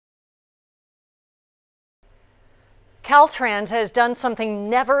Caltrans has done something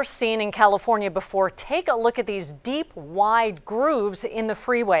never seen in California before. Take a look at these deep, wide grooves in the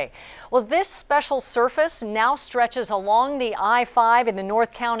freeway. Well, this special surface now stretches along the I-5 in the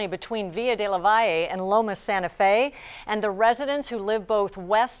North County between Villa de la Valle and Loma Santa Fe. And the residents who live both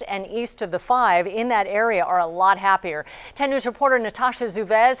west and east of the 5 in that area are a lot happier. 10 News reporter Natasha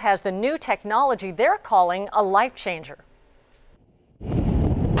Zuvez has the new technology they're calling a life changer.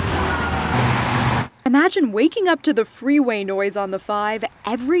 Imagine waking up to the freeway noise on the 5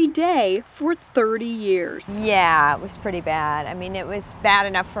 every day for 30 years. Yeah, it was pretty bad. I mean, it was bad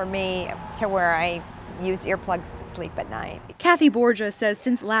enough for me to where I use earplugs to sleep at night. Kathy Borgia says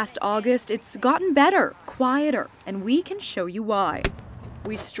since last August, it's gotten better, quieter, and we can show you why.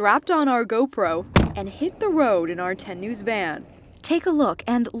 We strapped on our GoPro and hit the road in our 10 News van. Take a look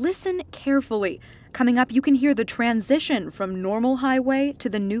and listen carefully. Coming up, you can hear the transition from normal highway to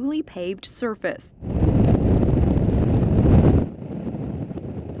the newly paved surface.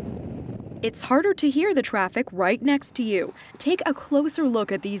 It's harder to hear the traffic right next to you. Take a closer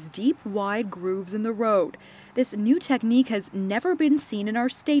look at these deep, wide grooves in the road. This new technique has never been seen in our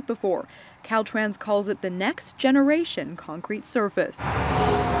state before. Caltrans calls it the next generation concrete surface.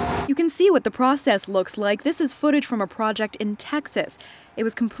 You can see what the process looks like. This is footage from a project in Texas. It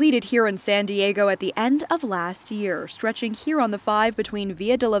was completed here in San Diego at the end of last year, stretching here on the 5 between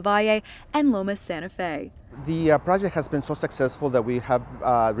Villa de la Valle and Loma Santa Fe. The project has been so successful that we have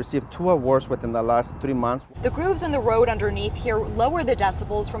received 2 awards within the last 3 months. The grooves in the road underneath here lower the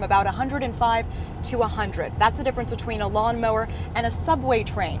decibels from about 105 to 100. That's the difference between a lawnmower and a subway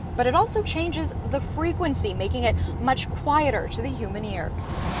train. But it also changes the frequency, making it much quieter to the human ear.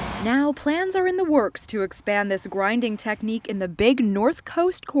 Now, plans are in the works to expand this grinding technique in the big North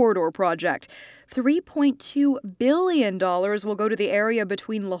Coast Corridor project. $3.2 billion will go to the area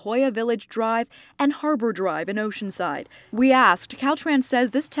between La Jolla Village Drive and Harbor Drive in Oceanside. We asked, Caltrans says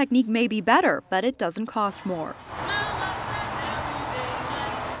this technique may be better, but it doesn't cost more.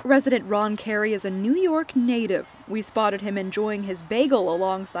 Resident Ron Carey is a New York native. We spotted him enjoying his bagel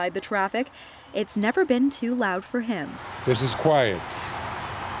alongside the traffic. It's never been too loud for him. This is quiet.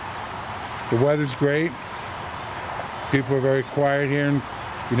 The weather's great. People are very quiet here, and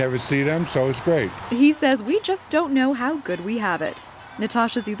you never see them, so it's great. He says we just don't know how good we have it.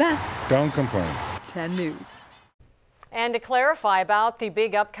 Natasha Zuvez. Don't complain. 10 News. And to clarify about the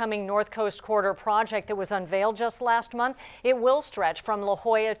big upcoming North Coast Corridor project that was unveiled just last month, it will stretch from La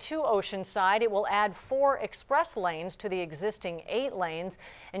Jolla to Oceanside. It will add 4 express lanes to the existing 8 lanes,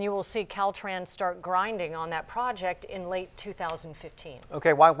 and you will see Caltrans start grinding on that project in late 2015.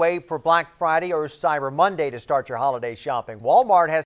 Okay, why wait for Black Friday or Cyber Monday to start your holiday shopping? Walmart has